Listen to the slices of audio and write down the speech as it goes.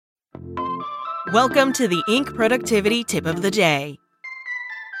Welcome to the Inc. Productivity Tip of the Day.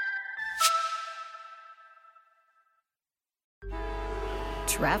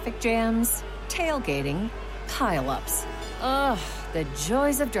 Traffic jams, tailgating, pile-ups. Ugh, the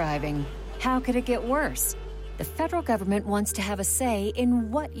joys of driving. How could it get worse? The federal government wants to have a say in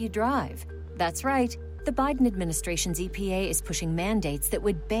what you drive. That's right. The Biden administration's EPA is pushing mandates that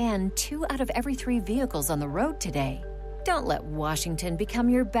would ban 2 out of every 3 vehicles on the road today. Don't let Washington become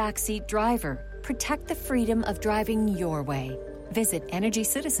your backseat driver. Protect the freedom of driving your way. Visit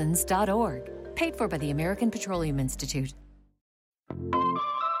EnergyCitizens.org. Paid for by the American Petroleum Institute.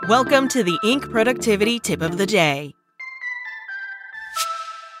 Welcome to the Inc. Productivity Tip of the Day.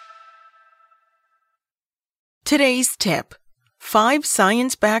 Today's tip: 5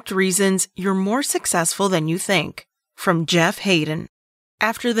 science-backed reasons you're more successful than you think, from Jeff Hayden.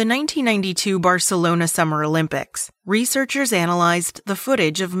 After the 1992 Barcelona Summer Olympics, researchers analyzed the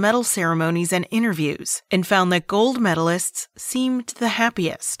footage of medal ceremonies and interviews and found that gold medalists seemed the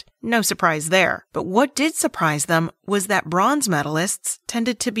happiest. No surprise there. But what did surprise them was that bronze medalists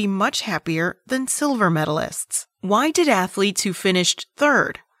tended to be much happier than silver medalists. Why did athletes who finished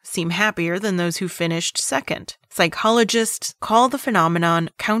third seem happier than those who finished second? Psychologists call the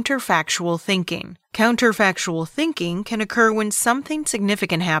phenomenon counterfactual thinking. Counterfactual thinking can occur when something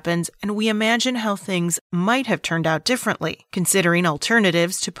significant happens and we imagine how things might have turned out differently, considering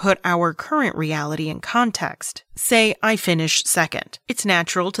alternatives to put our current reality in context. Say I finish second. It's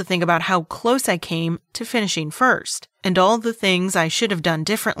natural to think about how close I came to finishing first, and all the things I should have done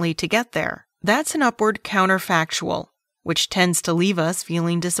differently to get there. That's an upward counterfactual, which tends to leave us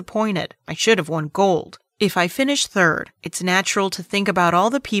feeling disappointed. I should have won gold. If I finish third, it's natural to think about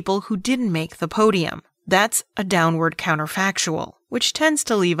all the people who didn't make the podium. That's a downward counterfactual, which tends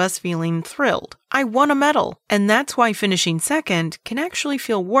to leave us feeling thrilled. I won a medal, and that's why finishing second can actually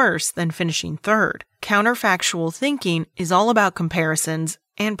feel worse than finishing third. Counterfactual thinking is all about comparisons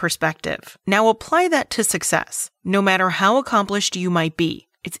and perspective. Now apply that to success. No matter how accomplished you might be,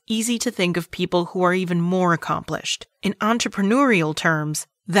 it's easy to think of people who are even more accomplished. In entrepreneurial terms,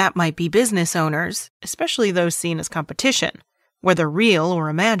 that might be business owners, especially those seen as competition, whether real or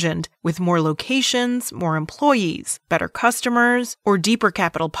imagined, with more locations, more employees, better customers, or deeper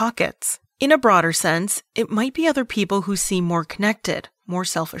capital pockets. In a broader sense, it might be other people who seem more connected, more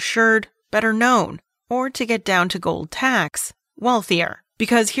self-assured, better known, or to get down to gold tacks, wealthier.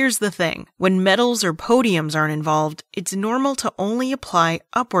 Because here's the thing, when medals or podiums aren't involved, it's normal to only apply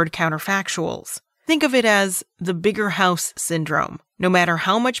upward counterfactuals. Think of it as the bigger house syndrome. No matter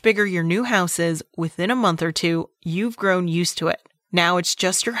how much bigger your new house is, within a month or 2, you've grown used to it. Now it's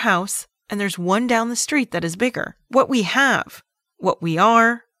just your house, and there's one down the street that is bigger. What we have, what we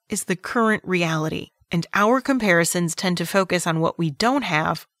are, is the current reality, and our comparisons tend to focus on what we don't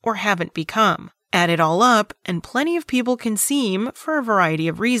have or haven't become. Add it all up, and plenty of people can seem, for a variety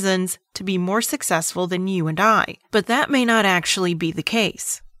of reasons, to be more successful than you and I. But that may not actually be the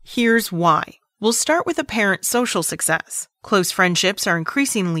case. Here's why. We'll start with apparent social success. Close friendships are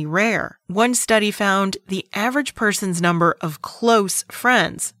increasingly rare. One study found the average person's number of close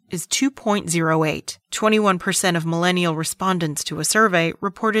friends is 2.08. 21% of millennial respondents to a survey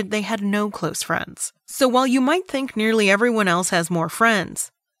reported they had no close friends. So while you might think nearly everyone else has more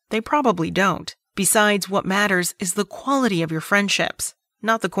friends, they probably don't. Besides, what matters is the quality of your friendships,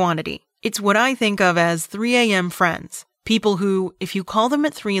 not the quantity. It's what I think of as 3 a.m. friends. People who, if you call them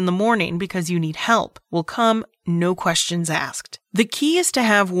at 3 in the morning because you need help, will come, no questions asked. The key is to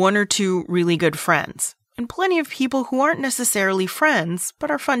have 1 or 2 really good friends, and plenty of people who aren't necessarily friends,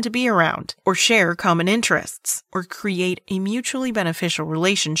 but are fun to be around, or share common interests, or create a mutually beneficial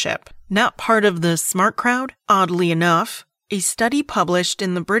relationship. Not part of the smart crowd? Oddly enough, a study published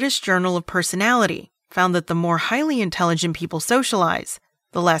in the British Journal of Personality found that the more highly intelligent people socialize,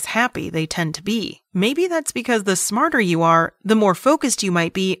 the less happy they tend to be. Maybe that's because the smarter you are, the more focused you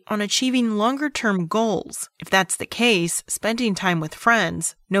might be on achieving longer-term goals. If that's the case, spending time with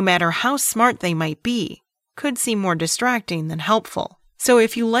friends, no matter how smart they might be, could seem more distracting than helpful. So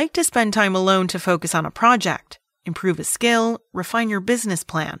if you like to spend time alone to focus on a project, improve a skill, refine your business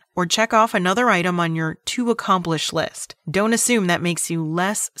plan, or check off another item on your to-accomplish list, don't assume that makes you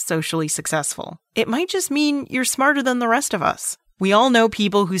less socially successful. It might just mean you're smarter than the rest of us. We all know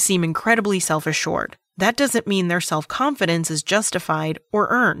people who seem incredibly self-assured. That doesn't mean their self-confidence is justified or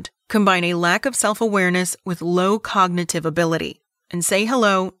earned. Combine a lack of self-awareness with low cognitive ability, and say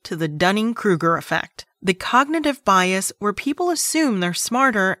hello to the Dunning-Kruger effect. The cognitive bias where people assume they're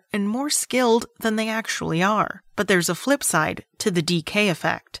smarter and more skilled than they actually are. But there's a flip side to the DK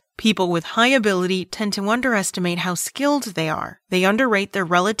effect. People with high ability tend to underestimate how skilled they are. They underrate their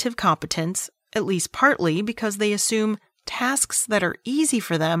relative competence, at least partly because they assume tasks that are easy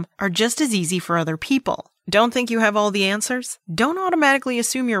for them are just as easy for other people. Don't think you have all the answers? Don't automatically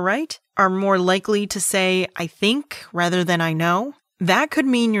assume you're right? Are more likely to say, I think, rather than I know? That could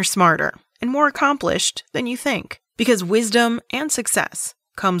mean you're smarter and more accomplished than you think. Because wisdom and success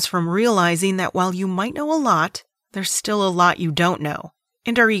comes from realizing that while you might know a lot, there's still a lot you don't know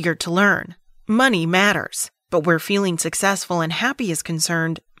and are eager to learn. Money matters, but where feeling successful and happy is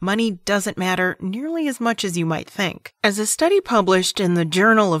concerned, money doesn't matter nearly as much as you might think. As a study published in the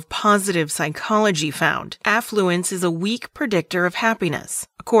Journal of Positive Psychology found, affluence is a weak predictor of happiness,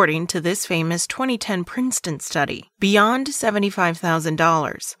 according to this famous 2010 Princeton study. Beyond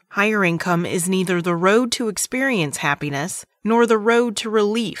 $75,000, higher income is neither the road to experience happiness nor the road to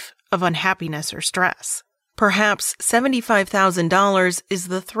relief of unhappiness or stress. Perhaps $75,000 is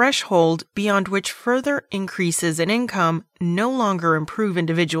the threshold beyond which further increases in income no longer improve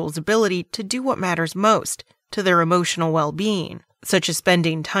individuals' ability to do what matters most to their emotional well-being, such as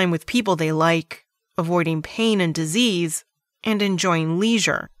spending time with people they like, avoiding pain and disease, and enjoying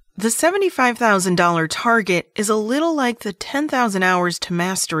leisure. The $75,000 target is a little like the 10,000 hours to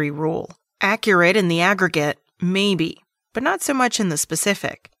mastery rule. Accurate in the aggregate, maybe, but not so much in the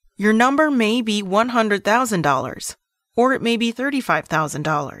specific. Your number may be $100,000, or it may be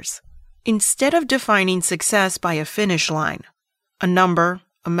 $35,000. Instead of defining success by a finish line, a number,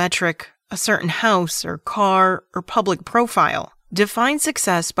 a metric, a certain house or car or public profile, define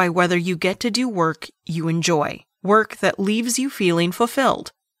success by whether you get to do work you enjoy, work that leaves you feeling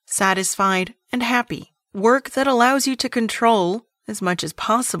fulfilled, satisfied, and happy, work that allows you to control, as much as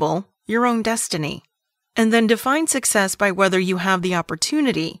possible, your own destiny. And then define success by whether you have the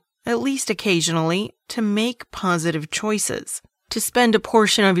opportunity, at least occasionally, to make positive choices, to spend a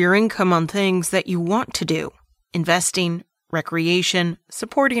portion of your income on things that you want to do, investing, recreation,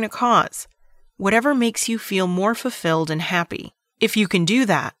 supporting a cause, whatever makes you feel more fulfilled and happy. If you can do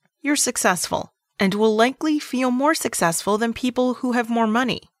that, you're successful, and will likely feel more successful than people who have more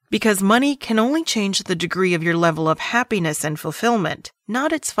money, because money can only change the degree of your level of happiness and fulfillment,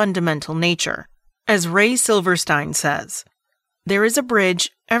 not its fundamental nature. As Ray Silverstein says, there is a bridge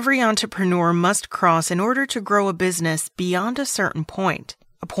every entrepreneur must cross in order to grow a business beyond a certain point,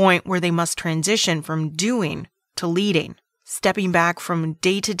 a point where they must transition from doing to leading, stepping back from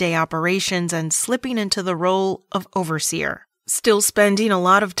day-to-day operations and slipping into the role of overseer. Still spending a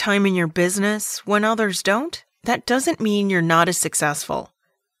lot of time in your business when others don't? That doesn't mean you're not as successful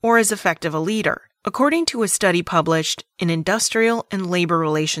or as effective a leader. According to a study published in Industrial and Labor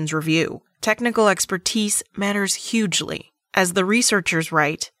Relations Review, technical expertise matters hugely. As the researchers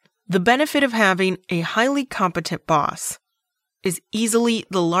write, the benefit of having a highly competent boss is easily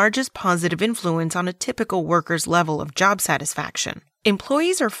the largest positive influence on a typical worker's level of job satisfaction.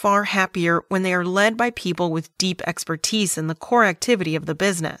 Employees are far happier when they are led by people with deep expertise in the core activity of the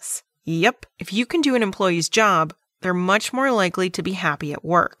business. Yep, if you can do an employee's job, they're much more likely to be happy at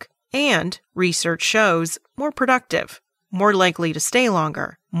work. And, research shows, more productive, more likely to stay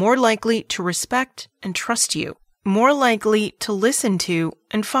longer, more likely to respect and trust you, more likely to listen to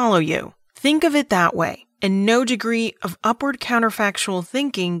and follow you. Think of it that way, and no degree of upward counterfactual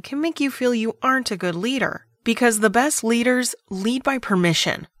thinking can make you feel you aren't a good leader, because the best leaders lead by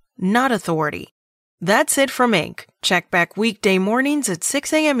permission, not authority. That's it from Inc. Check back weekday mornings at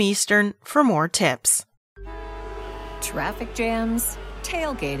 6 a.m. Eastern for more tips. Traffic jams,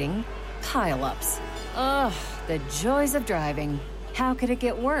 tailgating, pile-ups. Ugh, the joys of driving. How could it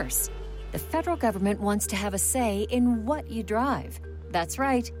get worse? The federal government wants to have a say in what you drive. That's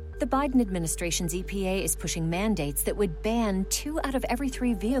right. The Biden administration's EPA is pushing mandates that would ban 2 out of every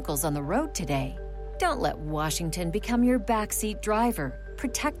 3 vehicles on the road today. Don't let Washington become your backseat driver.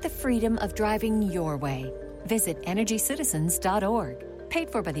 Protect the freedom of driving your way. Visit EnergyCitizens.org. Paid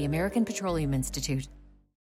for by the American Petroleum Institute.